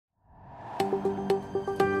Hey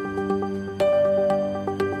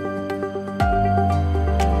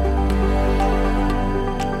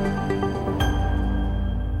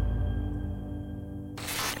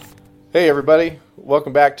everybody,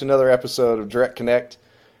 welcome back to another episode of Direct Connect.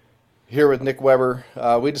 Here with Nick Weber.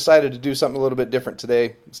 We decided to do something a little bit different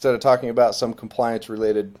today. Instead of talking about some compliance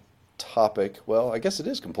related topic, well, I guess it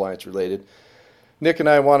is compliance related. Nick and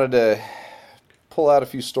I wanted to pull out a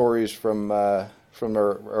few stories from our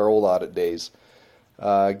old audit days.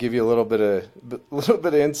 Give you a little bit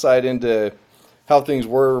of insight into how things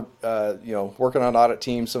were, working on audit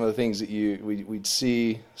teams, some of the things that we'd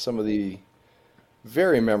see, some of the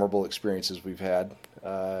very memorable experiences we've had,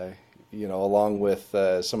 along with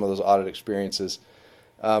some of those audit experiences.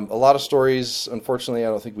 A lot of stories, unfortunately, I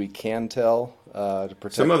don't think we can tell to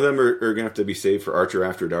protect. Some of them are going to have to be saved for Archer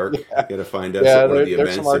After Dark. Yeah. You got to find us at one of the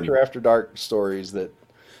events. There's some Archer After Dark stories that,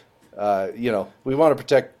 we want to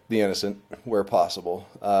protect the innocent where possible.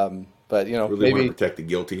 But, really maybe want to protect the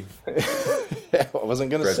guilty. I wasn't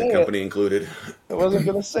going to say Present company included. I wasn't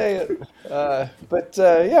going to say it.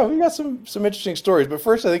 We got some interesting stories. But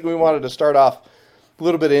first, I think we wanted to start off a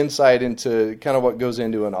little bit of insight into kind of what goes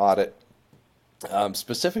into an audit.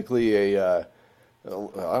 Specifically, I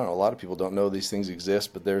don't know, a lot of people don't know these things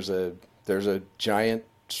exist, but there's a giant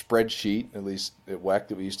spreadsheet, at least at WEC,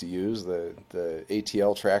 that we used to use, the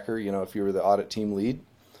ATL tracker. If you were the audit team lead,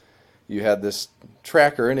 you had this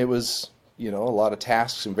tracker, and it was a lot of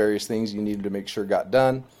tasks and various things you needed to make sure got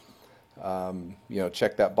done.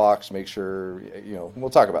 Check that box, make sure, we'll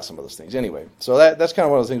talk about some of those things anyway. So that's kind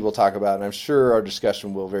of one of the things we'll talk about, and I'm sure our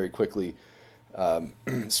discussion will very quickly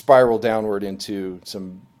spiral downward into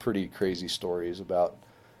some pretty crazy stories about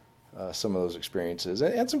some of those experiences,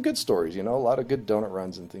 and some good stories, a lot of good donut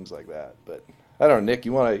runs and things like that. But I don't know, Nick,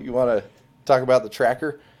 you want to talk about the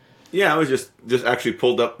tracker? Yeah, I was just actually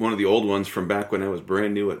pulled up one of the old ones from back when I was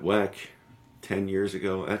brand new at WEC 10 years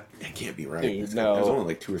ago. That can't be right. Dude, no. It was only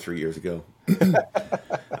like 2 or 3 years ago.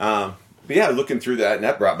 But yeah, looking through that, and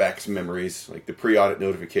that brought back some memories, like the pre-audit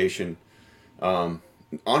notification.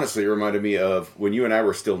 Honestly, it reminded me of when you and I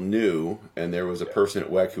were still new, and there was a person at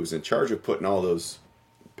WEC who was in charge of putting all those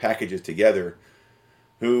packages together,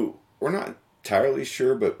 who we're not entirely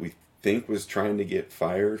sure, but we think was trying to get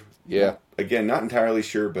fired. Yeah. Again, not entirely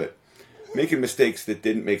sure, but making mistakes that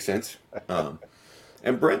didn't make sense.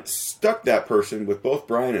 And Brent stuck that person with both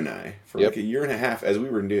Brian and I for like a year and a half as we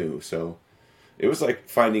were new. So it was like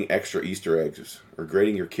finding extra Easter eggs or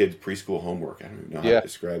grading your kid's preschool homework. I don't even know how to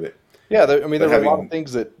describe it. Yeah, there were a lot of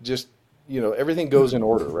things that just, everything goes in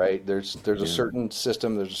order, right? There's a certain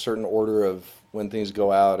system, there's a certain order of when things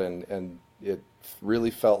go out, and it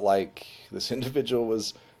really felt like this individual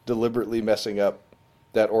was deliberately messing up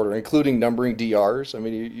that order, including numbering DRs. I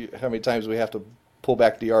mean, how many times we have to pull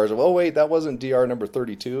back DRs of, oh wait, that wasn't DR number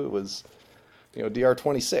 32, it was DR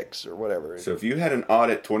 26 or whatever. So if you had an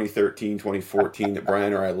audit 2013, 2014 that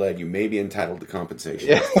Brian or I led, you may be entitled to compensation.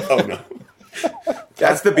 Yeah. Oh no.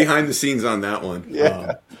 That's the behind the scenes on that one.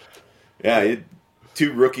 Yeah.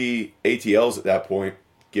 Two rookie ATLs at that point,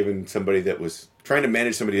 given somebody that was trying to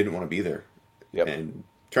manage somebody who didn't want to be there. Yep. And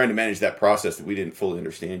trying to manage that process that we didn't fully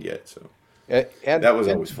understand yet. So and that was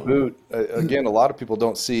always fun. Again, a lot of people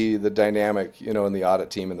don't see the dynamic, in the audit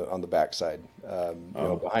team on the backside,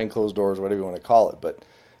 behind closed doors, whatever you want to call it. But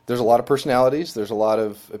there's a lot of personalities, there's a lot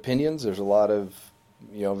of opinions, there's a lot of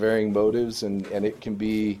varying motives, and it can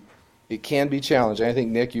be challenging. I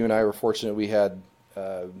think, Nick, you and I were fortunate. We had,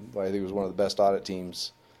 I think it was one of the best audit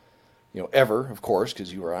teams, ever, of course,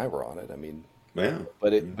 because you or I were on it. I mean, yeah.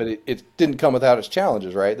 But it didn't come without its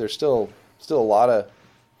challenges, right? There's still a lot of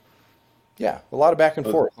back and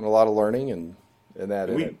forth and a lot of learning and that.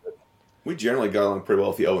 We generally got along pretty well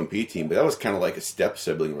with the O&P team, but that was kind of like a step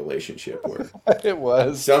sibling relationship where it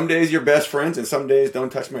was. Some days you're best friends, and some days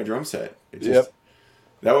don't touch my drum set. That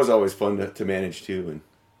was always fun to manage too. And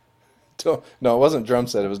no, it wasn't drum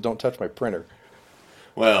set. It was don't touch my printer.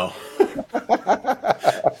 Well,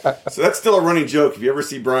 so that's still a running joke. If you ever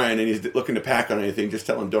see Brian and he's looking to pack on anything, just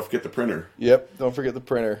tell him don't forget the printer. Yep, don't forget the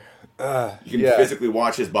printer. You can physically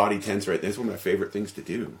watch his body tense right there. That's one of my favorite things to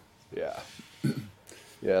do. Yeah.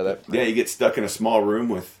 Yeah, you get stuck in a small room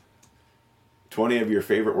with 20 of your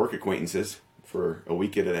favorite work acquaintances for a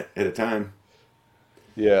week at a time.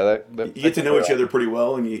 Yeah, you get to know each other pretty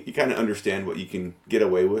well, and you kind of understand what you can get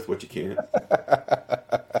away with, what you can't.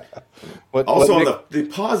 On the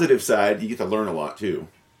positive side, you get to learn a lot too.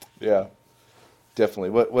 Yeah, definitely.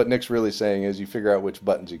 What Nick's really saying is you figure out which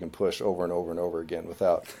buttons you can push over and over and over again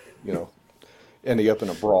without, ending up in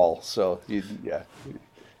a brawl. So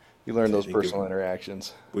You learn So I those think personal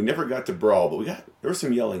interactions. we never got to brawl, but there was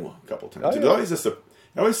some yelling a couple times. Oh, It yeah.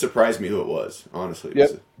 always surprised me who it was. Honestly, it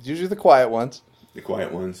was Yep. Usually the quiet ones. the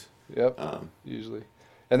quiet ones. Yep. Um, Usually.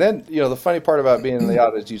 And then, the funny part about being in the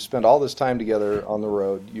audit is you spend all this time together on the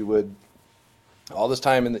road. You would all this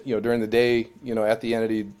time during the day, at the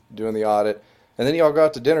entity doing the audit, and then you all go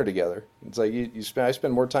out to dinner together. It's like I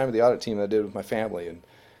spend more time with the audit team than I did with my family, and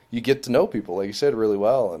you get to know people, like you said, really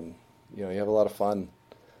well, and you have a lot of fun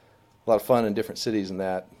in different cities and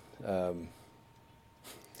that.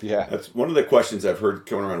 Yeah. That's one of the questions I've heard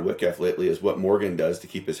coming around WCAF lately is what Morgan does to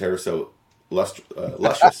keep his hair so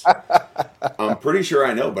luscious. I'm pretty sure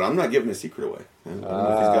I know, but I'm not giving a secret away. I don't know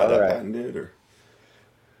if he's got that right. patented or.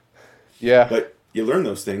 Yeah. But you learn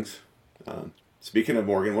those things. Speaking of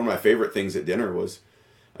Morgan, one of my favorite things at dinner was,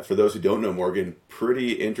 for those who don't know Morgan,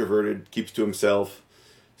 pretty introverted, keeps to himself.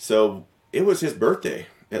 So it was his birthday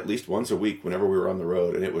at least once a week whenever we were on the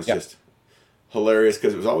road, and it was just hilarious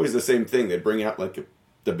because it was always the same thing. They'd bring out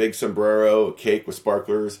the big sombrero, a cake with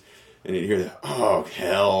sparklers, and you'd hear that, oh,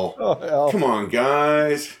 hell. Oh, hell. Come on,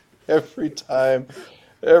 guys. Every time,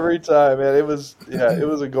 man. It was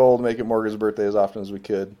a goal to make it Morgan's birthday as often as we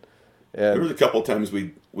could. And There was a couple times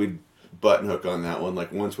we'd button hook on that one,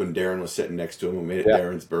 like once when Darren was sitting next to him, we made it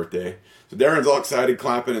Darren's birthday. So Darren's all excited,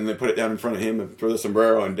 clapping, and they put it down in front of him and throw the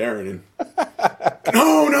sombrero on Darren. And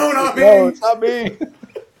no, not me. No, it's not me.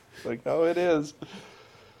 Like, no, it is.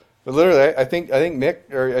 But literally, I think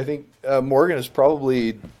Morgan is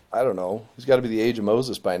probably, I don't know, he's got to be the age of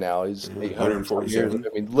Moses by now. He's 147. years.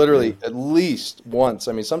 I mean, literally, at least once.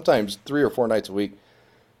 I mean, sometimes 3 or 4 nights a week,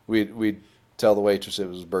 we'd tell the waitress it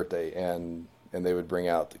was his birthday, and they would bring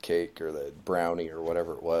out the cake or the brownie or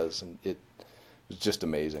whatever it was, and it was just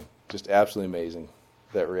amazing, just absolutely amazing,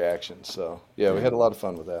 that reaction. So yeah, we had a lot of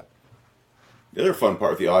fun with that. The other fun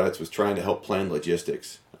part of the audits was trying to help plan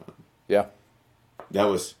logistics. Yeah,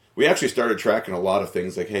 We actually started tracking a lot of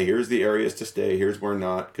things like, hey, here's the areas to stay, here's where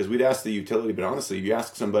not. Because we'd ask the utility, but honestly, if you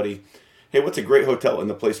ask somebody, hey, what's a great hotel in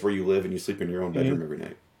the place where you live and you sleep in your own bedroom every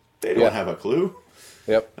night? They don't have a clue.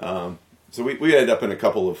 Yep. So we ended up in a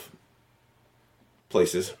couple of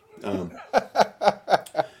places. I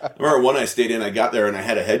remember one I stayed in, I got there and I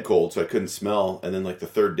had a head cold, so I couldn't smell. And then like the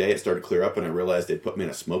third day, it started to clear up and I realized they'd put me in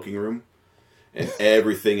a smoking room. And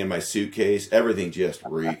everything in my suitcase, everything just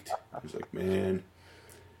reeked. I was like, man.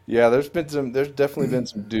 Yeah, there's definitely been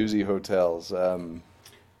some doozy hotels,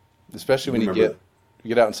 especially when you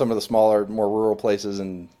get out in some of the smaller, more rural places,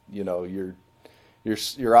 and your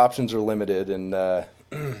options are limited, and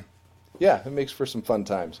yeah, it makes for some fun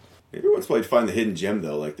times. Every once in a while, you'd find the hidden gem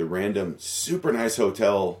though, like the random super nice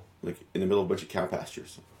hotel, like in the middle of a bunch of cow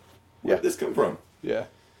pastures. Where did this come from? Yeah.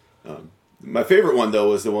 My favorite one though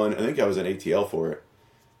was the one, I think I was an ATL for it.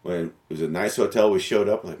 When it was a nice hotel, we showed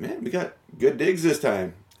up like, man, we got good digs this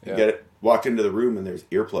time. Yeah. Walked into the room and there's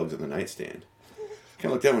earplugs on the nightstand. Kind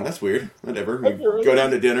of looked down, that's weird. Whatever. We go down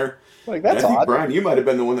to dinner. Like, that's I think odd. Brian, you might have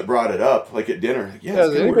been the one that brought it up, like at dinner. Like, Yeah,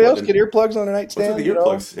 does anybody else get earplugs on their nightstand? What's with the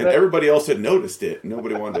earplugs? And everybody else had noticed it.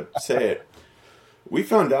 Nobody wanted to say it. We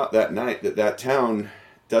found out that night that town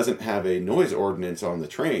doesn't have a noise ordinance on the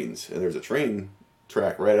trains. And there's a train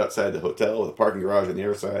track right outside the hotel with a parking garage on the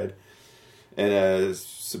other side. And a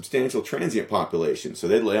substantial transient population. So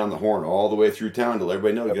they'd lay on the horn all the way through town to let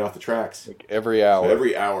everybody know to get off the tracks. Like every hour. So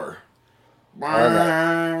every hour.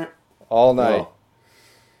 All night. Well,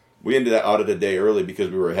 we ended that audit a day early because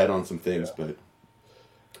we were ahead on some things, but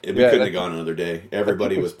we couldn't have gone another day.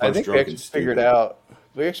 Everybody was punch drunk and stupid.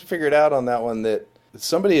 We actually figured out on that one that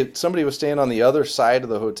somebody was staying on the other side of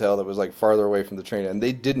the hotel that was like farther away from the train, and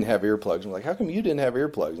they didn't have earplugs. I'm like, how come you didn't have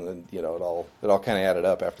earplugs? And then it all kind of added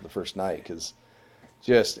up after the first night, because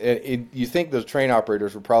you think the train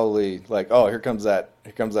operators were probably like, oh, here comes that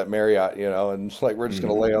Marriott, and like we're just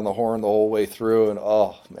going to lay on the horn the whole way through, and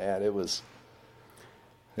oh man, it was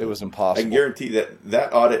impossible. I can guarantee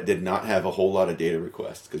that audit did not have a whole lot of data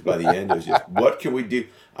requests, because by the end it was just, what can we do?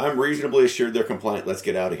 I'm reasonably assured they're compliant. Let's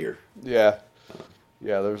get out of here. Yeah.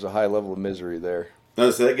 Yeah, there was a high level of misery there. No,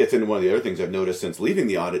 so that gets into one of the other things I've noticed since leaving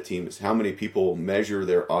the audit team is how many people measure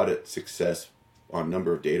their audit success on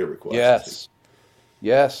number of data requests.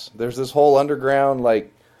 Yes. There's this whole underground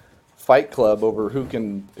fight club over who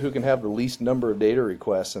can have the least number of data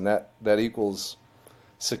requests, and that equals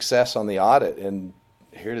success on the audit. And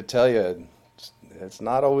here to tell you, it's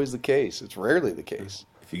not always the case. It's rarely the case.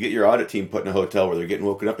 If you get your audit team put in a hotel where they're getting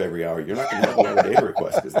woken up every hour, you're not going to have a lot of data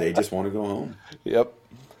requests because they just want to go home. Yep.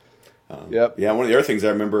 Yeah, one of the other things I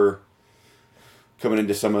remember coming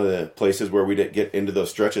into some of the places where we did get into those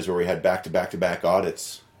stretches where we had back-to-back-to-back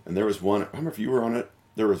audits, and there was one, I don't remember if you were on it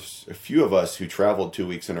there was a few of us who traveled 2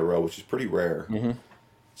 weeks in a row, which is pretty rare. Mm-hmm.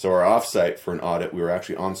 So our offsite for an audit, we were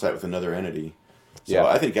actually on site with another entity. So Yeah.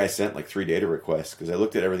 I think I sent like 3 data requests because I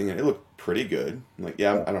looked at everything and it looked pretty good. I'm like,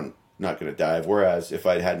 yeah, I'm not going to dive. Whereas if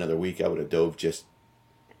I'd had another week, I would have dove just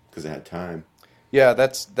because I had time. Yeah,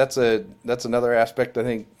 that's another aspect, I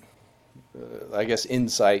think, I guess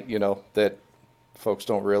insight, that folks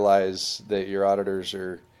don't realize, that your auditors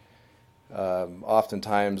are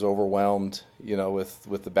oftentimes overwhelmed,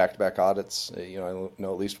 with the back-to-back audits. I know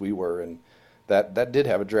at least we were, and that did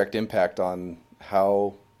have a direct impact on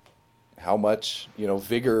how much,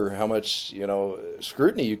 vigor, how much,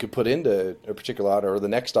 scrutiny you could put into a particular audit or the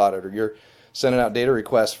next audit, or you're sending out data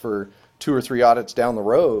requests for 2 or 3 audits down the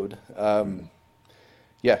road.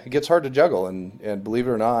 Yeah, it gets hard to juggle, and believe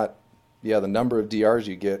it or not, yeah, the number of DRs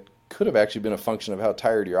you get could have actually been a function of how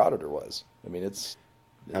tired your auditor was. I mean, it's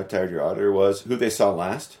How tired your auditor was, who they saw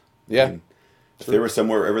last. yeah, I mean, if they were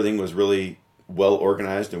somewhere where everything was really well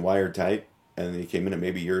organized and wired tight, and they came in and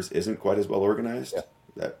maybe yours isn't quite as well organized, yeah,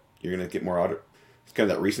 that you're going to get more audit. It's kind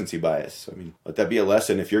of that recency bias. I mean, let that be a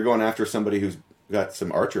lesson. If you're going after somebody who's got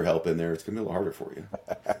some Archer help in there, it's going to be a little harder for you.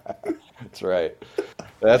 that's right.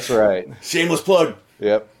 That's right. Shameless plug.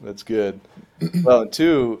 Yep, that's good. Well, and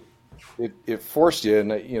two, it forced you,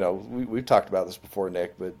 and we've talked about this before,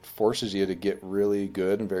 Nick, but forces you to get really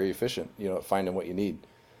good and very efficient, at finding what you need.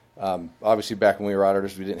 Obviously, back when we were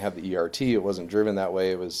auditors, we didn't have the ERT. It wasn't driven that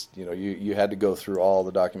way. It was, you had to go through all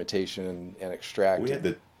the documentation and extract.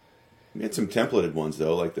 We had some templated ones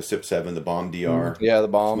though, like the SIP7, the bomb DR. Yeah, the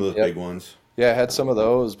bomb. Some of those big ones. Yeah, I had some of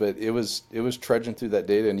those, but it was trudging through that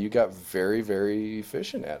data, and you got very, very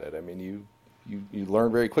efficient at it. I mean, you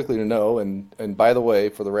learn very quickly to know. And by the way,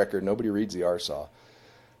 for the record, nobody reads the RSAW.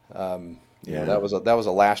 Yeah, that was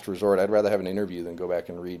a last resort. I'd rather have an interview than go back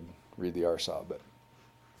and read the RSAW. But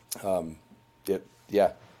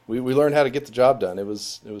we learned how to get the job done. It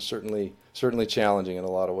was certainly challenging in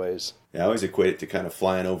a lot of ways. Yeah, I always equate it to kind of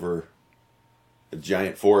flying over a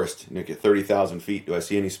giant forest. At 30,000 feet, do I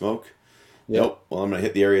see any smoke? Yeah. Nope. Well, I'm going to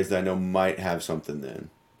hit the areas that I know might have something then,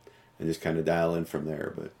 and just kind of dial in from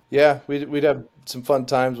there. But yeah, we'd have some fun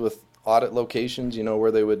times with audit locations,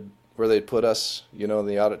 where they'd put us, and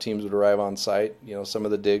the audit teams would arrive on site. Some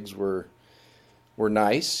of the digs were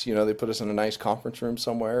nice. They put us in a nice conference room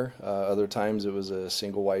somewhere. Other times it was a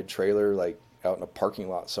single wide trailer, like out in a parking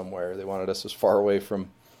lot somewhere. They wanted us as far away from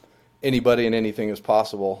anybody and anything as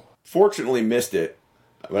possible. Fortunately missed it,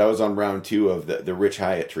 but I was on round 2 of the Rich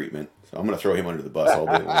Hyatt treatment. So I'm going to throw him under the bus all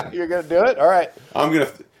day long. You're going to do it? All right. I'm going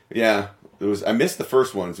to, yeah. I missed the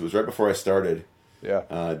first ones. It was right before I started. Yeah.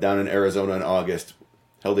 Down in Arizona in August.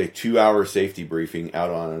 Held a 2-hour safety briefing out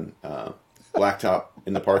on blacktop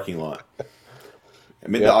in the parking lot. I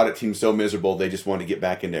made the audit team so miserable they just wanted to get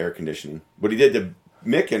back into air conditioning. What he did to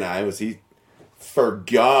Mick and I was he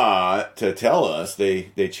forgot to tell us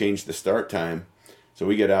they changed the start time. So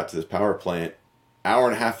we get out to this power plant. Hour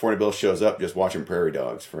and a half before Bill shows up, just watching prairie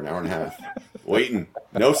dogs for an hour and a half. Waiting.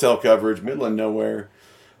 No cell coverage, middle of nowhere.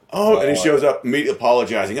 Oh, and he shows up immediately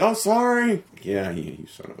apologizing. Oh, sorry. Yeah, you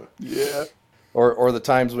son of a... Yeah. Or the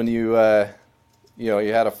times when you had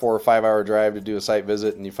a 4 or 5 hour drive to do a site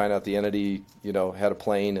visit, and you find out the entity, had a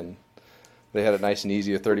plane, and they had it nice and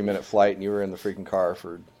easy, a 30-minute flight, and you were in the freaking car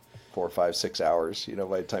for 4, 5, 6 hours,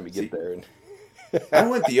 by the time you get there. And I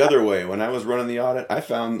went the other way. When I was running the audit, I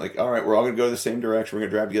found, all right, we're all going to go the same direction. We're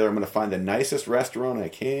going to drive together. I'm going to find the nicest restaurant I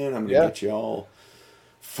can. I'm going to get you all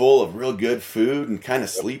full of real good food and kind of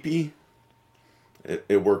sleepy.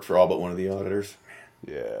 It worked for all but one of the auditors.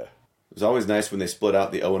 Yeah. It was always nice when they split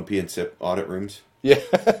out the O&P and SIP audit rooms. Yeah,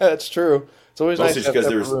 that's true. It's always nice to have because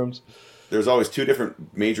separate rooms. There's always 2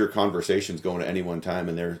 different major conversations going at any one time,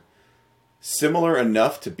 and they're similar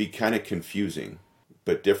enough to be kind of confusing,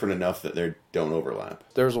 but different enough that they don't overlap.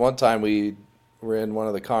 There was one time we were in one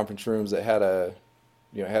of the conference rooms that had a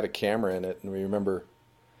camera in it, and I don't remember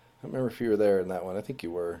if you were there in that one. I think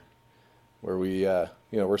you were, where we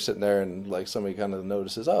we're sitting there, and somebody kind of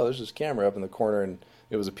notices, oh, there's this camera up in the corner, and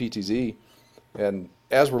it was a PTZ, and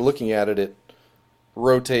as we're looking at it, it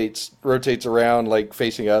rotates around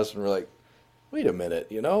facing us, and we're like, wait a minute,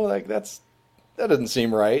 that doesn't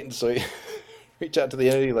seem right. And so you reach out to the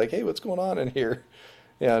entity hey, what's going on in here?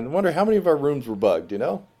 Yeah, and wonder how many of our rooms were bugged,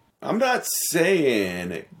 I'm not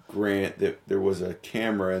saying, Grant, that there was a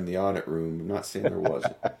camera in the audit room. I'm not saying there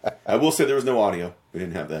wasn't. I will say there was no audio. We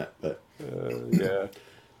didn't have that, but yeah.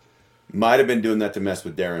 Might have been doing that to mess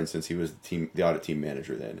with Darren since he was the audit team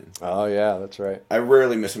manager then. And oh yeah, that's right. I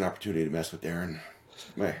rarely miss an opportunity to mess with Darren.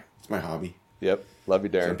 It's my hobby. Yep, love you,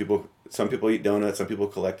 Darren. Some people eat donuts. Some people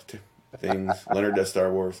collect things. Leonard does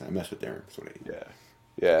Star Wars. I mess with Darren. That's what I eat. Yeah,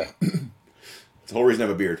 Yeah. It's the whole reason I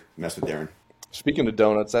have a beard. Mess with Darren. Speaking of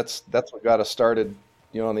donuts, that's what got us started.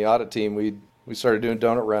 On the audit team, we started doing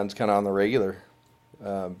donut runs kind of on the regular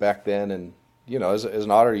back then, and as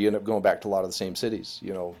an auditor, you end up going back to a lot of the same cities,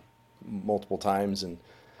 multiple times, and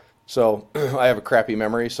so I have a crappy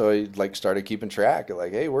memory, so I like started keeping track of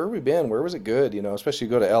like, hey, where have we been? Where was it good? Especially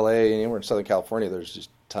you go to LA and we're in Southern California, there's just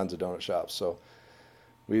tons of donut shops. So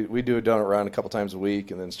we do a donut run a couple times a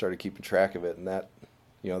week, and then started keeping track of it, and that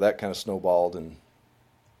kind of snowballed, and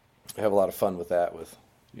I have a lot of fun with that with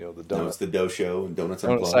the donut. No, it's the dough show and donuts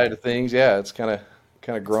donut unplugged. side of things. Yeah, it's kind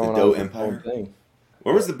of growing the dough on empire. its own thing.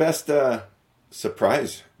 What was the best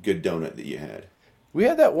surprise good donut that you had? We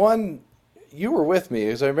had that one. You were with me,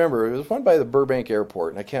 as I remember. It was one by the Burbank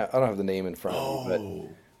Airport, and I don't have the name in front of me,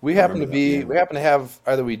 but we happened to have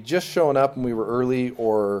either we just shown up and we were early,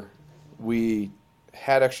 or we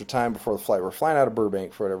had extra time before the flight. We're flying out of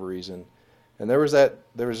Burbank for whatever reason, and there was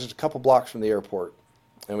just a couple blocks from the airport,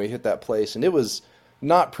 and we hit that place, and it was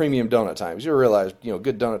not premium donut times. You realize,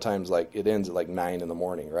 good donut times, like it ends at like 9 in the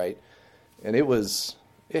morning, right? And it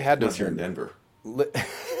had to Unless you're in Denver.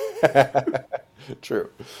 True.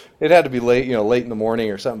 It had to be late, late in the morning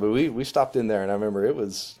or something. But we stopped in there, and I remember it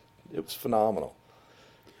was phenomenal.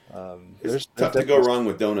 It's tough to go wrong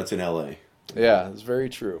with donuts in LA. Yeah, it's very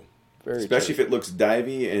true. Especially if it looks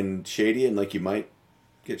divey and shady, and like you might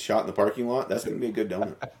get shot in the parking lot. That's going to be a good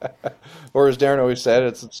donut. Or as Darren always said,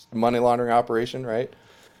 it's a money laundering operation, right?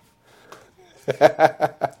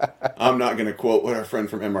 I'm not going to quote what our friend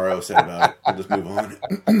from MRO said about it. We'll just move on.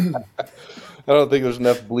 I don't think there's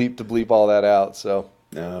enough bleep to bleep all that out. So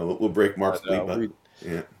no, we'll break Mark's bleep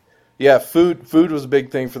up. Yeah. Food was a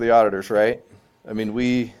big thing for the auditors, right? I mean,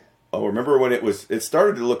 remember when it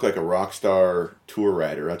started to look like a rock star tour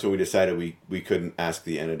rider. That's when we decided we couldn't ask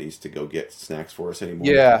the entities to go get snacks for us anymore.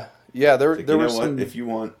 Yeah. There was some. If you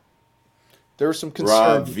want, there was some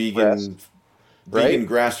raw concern. vegan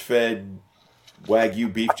grass-fed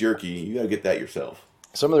Wagyu beef jerky. You got to get that yourself.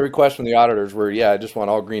 Some of the requests from the auditors were, I just want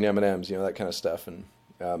all green M&Ms, that kind of stuff, and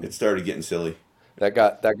it started getting silly. That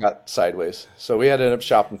got sideways. So we had to end up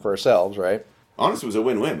shopping for ourselves, right? Honestly, it was a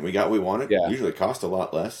win-win. We got what we wanted. Yeah. Usually it cost a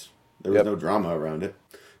lot less. There was no drama around it,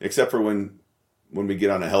 except for when we get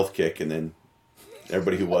on a health kick, and then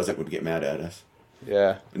everybody who wasn't would get mad at us.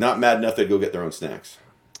 Yeah. Not mad enough they'd go get their own snacks.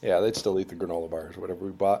 Yeah, they'd still eat the granola bars or whatever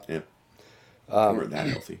we bought. Yeah. We weren't that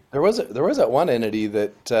healthy. There was that one entity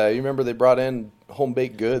that you remember they brought in home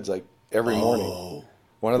baked goods like every morning.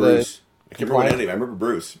 One Bruce. of I can't remember what entity. I remember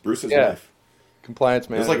Bruce. Bruce's wife. Compliance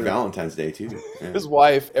manager. It was like Valentine's Day too. Yeah. His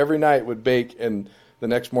wife every night would bake, and the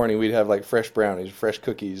next morning we'd have like fresh brownies, fresh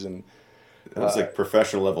cookies, and it was like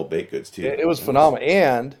professional level baked goods too. It was phenomenal.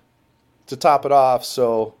 And to top it off,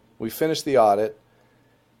 so we finished the audit.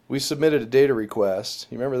 We submitted a data request.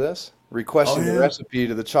 You remember this? Requesting the recipe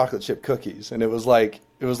to the chocolate chip cookies, and it was like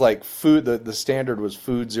food. The standard was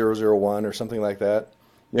food 001 or something like that.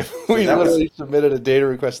 Yeah, we literally submitted a data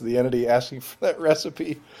request to the entity asking for that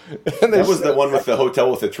recipe. And that was the one with the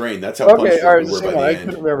hotel with the train. That's how punched we were by the I end.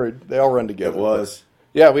 couldn't remember. They all run together. It was.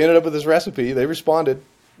 Yeah, we ended up with this recipe. They responded,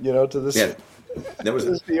 to this. Yeah, that was.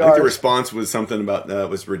 I think the response was something about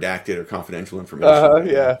was redacted or confidential information.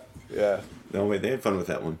 Yeah. No way, they had fun with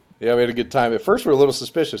that one. Yeah, we had a good time. At first, we were a little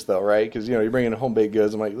suspicious, though, right? Because, you bring in home baked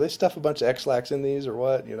goods. I'm like, they stuff a bunch of X-Lax in these or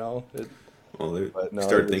what, Well, they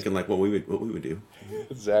started thinking like what we would do.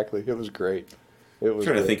 Exactly. It was great. I'm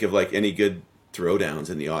trying to think of like any good throwdowns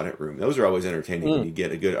in the audit room. Those are always entertaining when you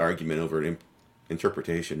get a good argument over an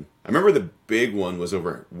interpretation. I remember the big one was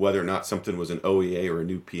over whether or not something was an OEA or a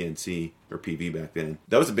new PNC or PV back then.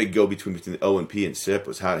 That was a big go between the O and P and SIP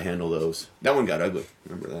was how to handle those. That one got ugly.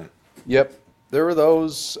 Remember that? Yep. There were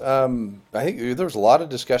those. I think there was a lot of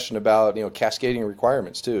discussion about cascading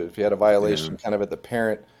requirements too. If you had a violation kind of at the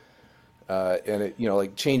parent, and it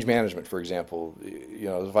like change management, for example,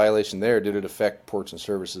 the violation there, did it affect ports and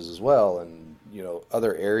services as well, and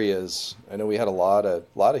other areas. I know we had a lot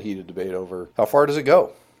of heated debate over how far does it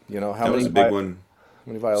go. How that many was a big one.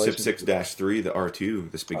 How many violations? SIP 6-3, the R2,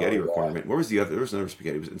 the spaghetti requirement. Where was the other? There was another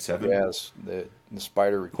spaghetti. Was it in 7? Yes, the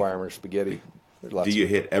spider requirement spaghetti. Do you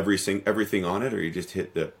hit everything on it, or you just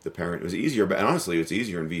hit the parent? It was easier, but honestly, it's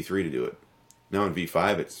easier in V3 to do it. Now in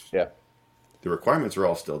V5, the requirements are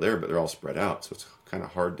all still there, but they're all spread out, so it's kind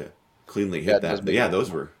of hard to cleanly hit that. But those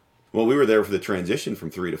were. Well, we were there for the transition from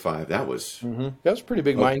 3 to 5. That was a pretty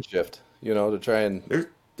big mind shift, to try and.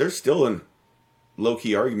 There's still a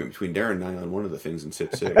low-key argument between Darren and I on one of the things in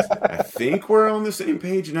SIP 6. I think we're on the same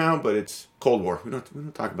page now, but it's Cold War. We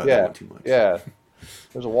don't talk about that one too much. Yeah.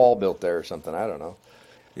 There's a wall built there or something. I don't know.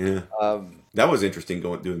 Yeah. That was interesting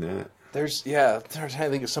doing that. I'm trying to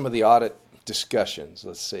think of some of the audit discussions,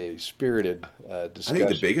 let's say spirited I think the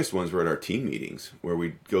discussions. biggest ones were at our team meetings where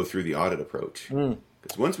we'd go through the audit approach. Mm.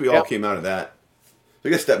 Because once we all came out of that, I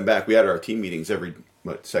guess stepping back, we had our team meetings every,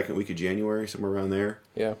 second week of January, somewhere around there.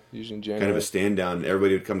 Yeah, usually in January. Kind of a stand down.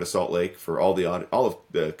 Everybody would come to Salt Lake for all the audit, all of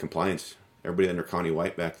the compliance. Everybody under Connie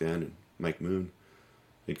White back then and Mike Moon.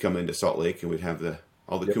 They'd come into Salt Lake and we'd have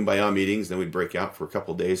all the kumbaya meetings. Then we'd break out for a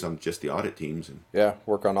couple of days on just the audit teams. And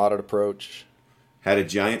work on audit approach. had a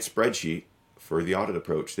giant spreadsheet for the audit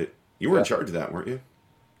approach that you were in charge of that, weren't you?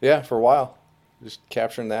 Yeah, for a while, just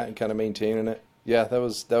capturing that and kind of maintaining it. Yeah, that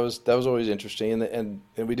was always interesting, and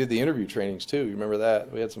we did the interview trainings too. You remember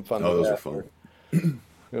that? We had some fun. Oh, with those that. were fun.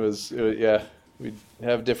 It was yeah. We'd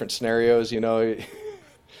have different scenarios.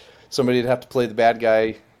 Somebody'd have to play the bad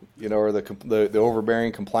guy, or the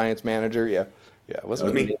overbearing compliance manager. Yeah. I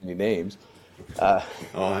wasn't going to name any names. I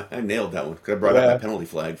nailed that one. Could have brought out my penalty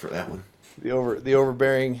flag for that one. The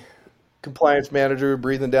overbearing compliance manager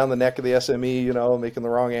breathing down the neck of the SME, making the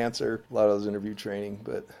wrong answer. A lot of those interview training,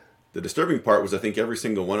 but the disturbing part was I think every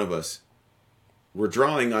single one of us were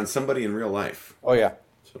drawing on somebody in real life. Oh yeah.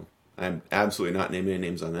 So I'm absolutely not naming any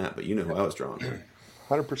names on that, but you know who I was drawing on.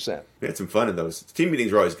 100%. We had some fun in those. Team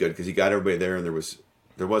meetings were always good because you got everybody there and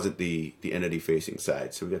there wasn't the entity facing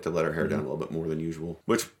side, so we got to let our hair down a little bit more than usual,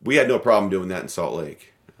 which we had no problem doing that in Salt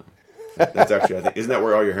Lake. That's actually, I think, isn't that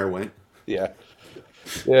where all your hair went? Yeah,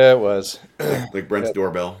 it was. Like Brent's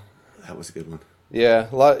doorbell. That was a good one. Yeah,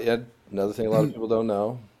 another thing a lot of people don't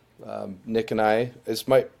know. Nick and I, this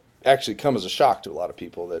might actually come as a shock to a lot of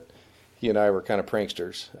people that he and I were kind of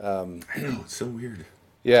pranksters. I know, it's so weird.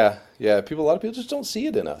 Yeah. A lot of people just don't see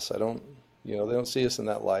it in us. They don't see us in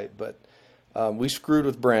that light. But we screwed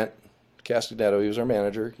with Brent Castanetto. He was our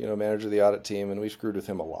manager, manager of the audit team, and we screwed with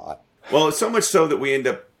him a lot. Well, it's so much so that we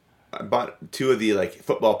I bought 2 of the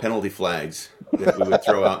football penalty flags that we would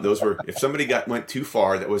throw out. Those were, if somebody went too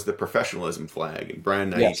far, that was the professionalism flag, and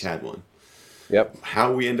Brian and I each had one. Yep.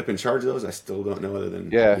 How we end up in charge of those, I still don't know, other than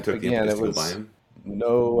we took the impetus to go buy them.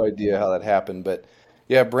 No idea how that happened, but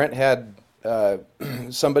Brent had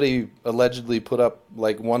somebody allegedly put up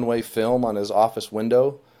one-way film on his office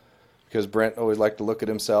window because Brent always liked to look at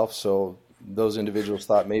himself. So those individuals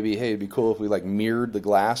thought maybe, hey, it'd be cool if we mirrored the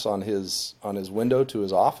glass on his window to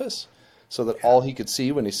his office, so that all he could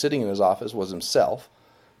see when he's sitting in his office was himself.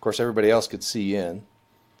 Of course, everybody else could see in.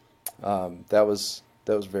 That was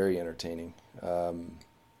very entertaining. I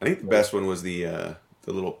think the best one was the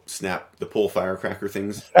little the pull firecracker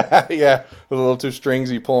things. Yeah, with the little 2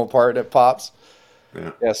 strings you pull them apart and it pops.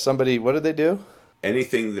 Yeah. Somebody, what did they do?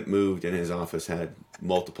 Anything that moved in his office had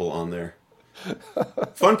multiple on there.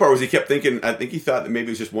 Fun part was he kept thinking, I think he thought that maybe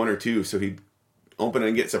it was just 1 or 2, so he'd open it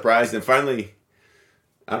and get surprised, and finally,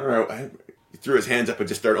 I don't know, he threw his hands up and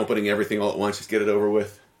just started opening everything all at once, just get it over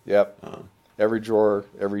with. Yep. Every drawer,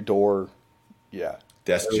 every door,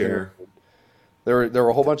 desk chair. There were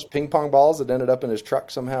a whole bunch of ping pong balls that ended up in his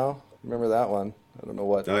truck somehow. Remember that one? I don't know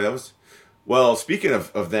what. No, that was. Well, speaking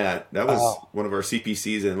of that was one of our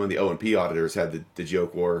CPCs, and one of the O&P auditors had the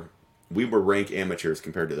joke where we were rank amateurs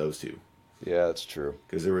compared to those 2. Yeah, that's true.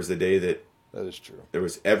 Because there was the day that is true. There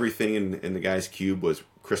was everything in the guy's cube was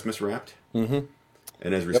Christmas wrapped, and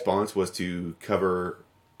his response was to cover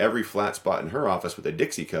every flat spot in her office with a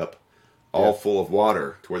Dixie cup, all full of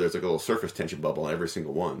water, to where there's a little surface tension bubble on every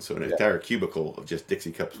single one. So an entire cubicle of just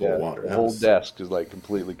Dixie cups full of water. The whole desk is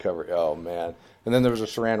completely covered. Oh man! And then there was a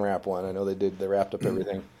Saran wrap one. I know they wrapped up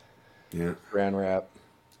everything. Yeah, Saran wrap.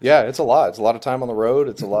 Yeah, it's a lot. It's a lot of time on the road.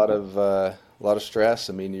 It's a lot of stress.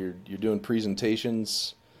 I mean, you're doing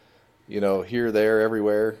presentations, here, there,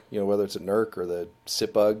 everywhere. Whether it's at NERC or the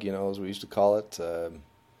SIPUG, as we used to call it.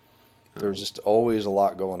 There was just always a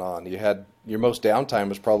lot going on. You had your most downtime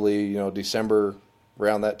was probably December,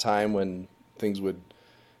 around that time when things would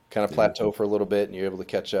kind of plateau for a little bit and you're able to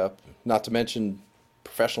catch up. Not to mention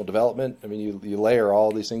professional development. I mean, you layer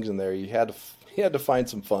all these things in there. You had to find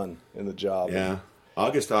some fun in the job. Yeah.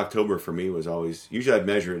 August, October for me was always, usually I'd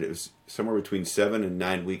measure it. It was somewhere between 7 and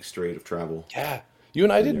 9 weeks straight of travel. Yeah. You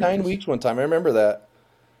and I did 9 weeks one time. I remember that.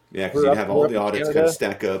 Yeah, because you'd have all the audits kind of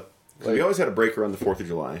stack up. We always had a break around the 4th of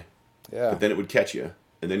July. Yeah. But then it would catch you.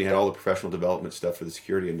 And then you had all the professional development stuff for the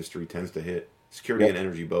security industry tends to hit. Security and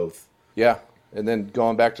energy both. Yeah. And then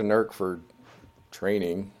going back to NERC for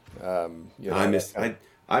training. I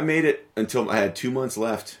made it until I had 2 months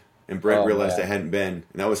left. And Brent realized I hadn't been.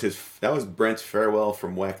 And that was Brent's farewell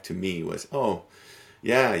from WEC to me was,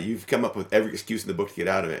 you've come up with every excuse in the book to get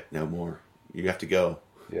out of it. No more. You have to go.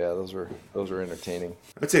 Yeah, those were entertaining.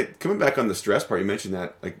 I'd say, coming back on the stress part, you mentioned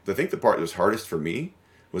that. I think the part that was hardest for me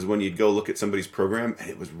was when you'd go look at somebody's program and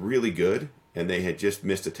it was really good and they had just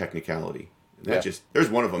missed a technicality. And that there's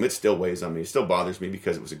one of them. It still weighs on me. It still bothers me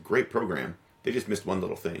because it was a great program. They just missed one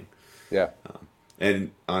little thing. Yeah.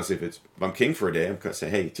 And honestly, if I'm king for a day, I'm going to say,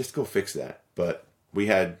 hey, just go fix that. But we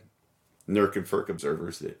had NERC and FERC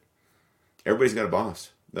observers that everybody's got a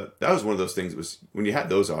boss. That was one of those things. Was when you had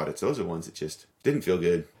those audits, those are ones that just didn't feel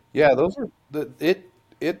good. Yeah, those were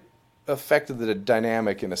it affected the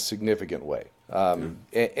dynamic in a significant way.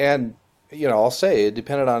 And I'll say it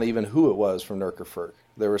depended on even who it was from NERC or FERC.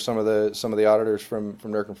 There were some of the auditors from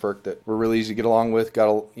NERC and FERC that were really easy to get along with.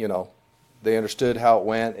 They understood how it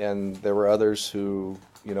went, and there were others who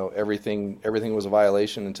everything was a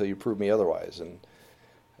violation until you prove me otherwise. And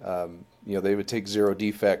they would take zero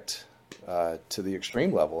defect to the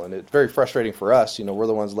extreme level, and it's very frustrating for us. We're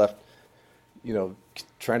the ones left,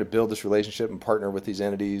 trying to build this relationship and partner with these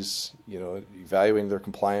entities, evaluating their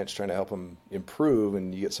compliance, trying to help them improve,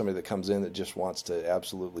 and you get somebody that comes in that just wants to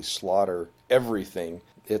absolutely slaughter everything.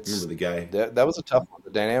 Remember the guy? That was a tough one.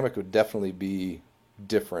 The dynamic would definitely be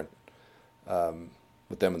different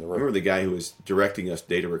with them in the room. Remember the guy who was directing us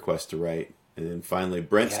data requests to write, and then finally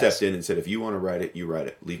Brent stepped in and said, if you want to write it, you write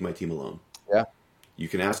it. Leave my team alone. Yeah. You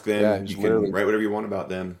can ask them. You can write whatever you want about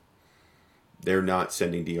them. They're not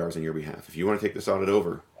sending DRs on your behalf. If you want to take this audit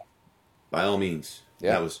over, by all means.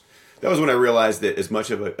 Yeah. That was when I realized that as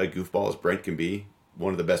much of a goofball as Brent can be,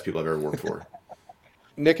 one of the best people I've ever worked for.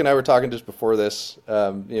 Nick and I were talking just before this,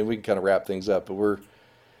 and we can kind of wrap things up, but we're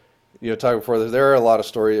talking before this. There are a lot of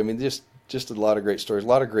stories. I mean, just a lot of great stories, a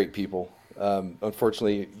lot of great people.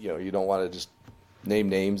 Unfortunately, you don't want to just name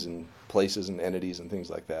names and places and entities and things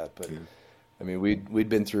like that. But I mean, we'd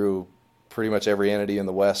been through pretty much every entity in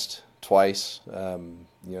the West twice.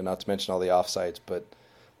 Not to mention all the offsites, but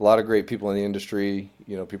a lot of great people in the industry.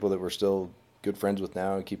 People that we're still good friends with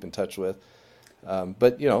now and keep in touch with.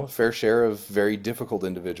 But a fair share of very difficult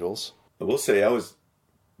individuals. I will say I was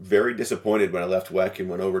very disappointed when I left WEC and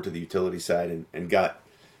went over to the utility side and got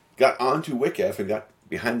onto WCF and got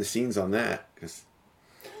behind the scenes on that, because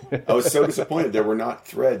I was so disappointed there were not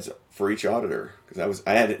threads for each auditor, because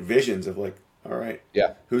I had visions of like, all right,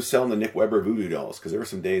 who's selling the Nick Weber voodoo dolls? Because there were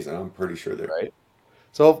some days, and I'm pretty sure they're right.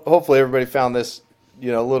 So hopefully everybody found this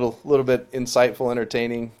a little bit insightful,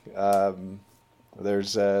 entertaining.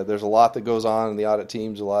 There's a lot that goes on in the audit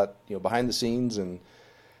teams, a lot behind the scenes, and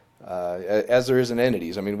as there is in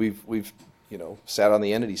entities. I mean, we've sat on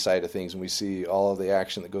the entity side of things, and we see all of the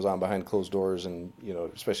action that goes on behind closed doors, and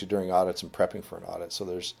especially during audits and prepping for an audit. So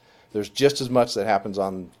there's just as much that happens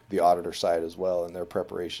on the auditor side as well in their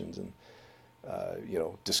preparations and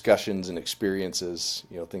discussions and experiences,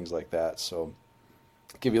 things like that. So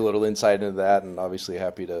give you a little insight into that, and obviously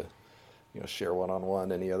happy to share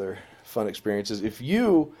one-on-one any other fun experiences. If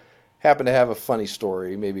you happen to have a funny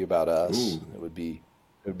story, maybe about us, it would be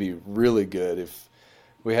really good if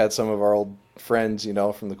we had some of our old friends,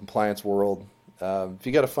 from the compliance world. If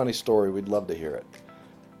you got a funny story, we'd love to hear it.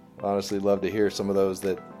 Honestly, love to hear some of those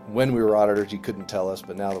that when we were auditors you couldn't tell us,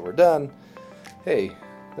 but now that we're done, hey,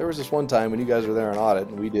 there was this one time when you guys were there on audit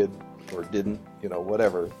and we did or didn't,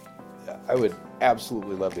 whatever. I would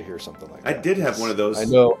absolutely love to hear something like that. I did have one of those. I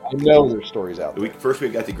know there's stories out there. First we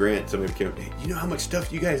got the grant, somebody came up, hey, you know how much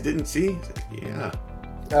stuff you guys didn't see? I said, yeah.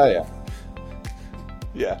 Oh, yeah.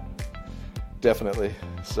 Yeah, definitely.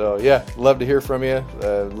 So, yeah, love to hear from you.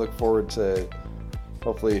 Look forward to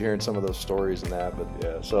hopefully hearing some of those stories and that. But,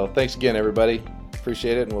 yeah, so thanks again, everybody.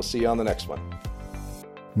 Appreciate it, and we'll see you on the next one.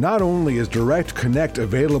 Not only is Direct Connect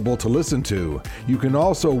available to listen to, you can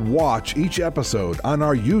also watch each episode on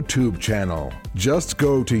our YouTube channel. Just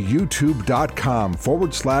go to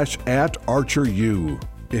youtube.com/@ArcherU.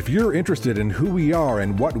 If you're interested in who we are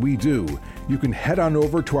and what we do, you can head on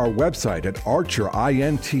over to our website at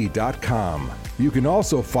archerint.com. You can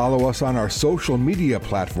also follow us on our social media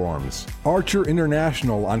platforms. Archer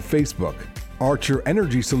International on Facebook, Archer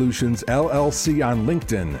Energy Solutions LLC on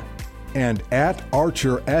LinkedIn, and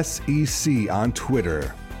 @ArcherSEC on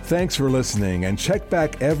Twitter. Thanks for listening, and check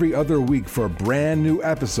back every other week for brand new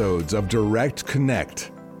episodes of Direct Connect.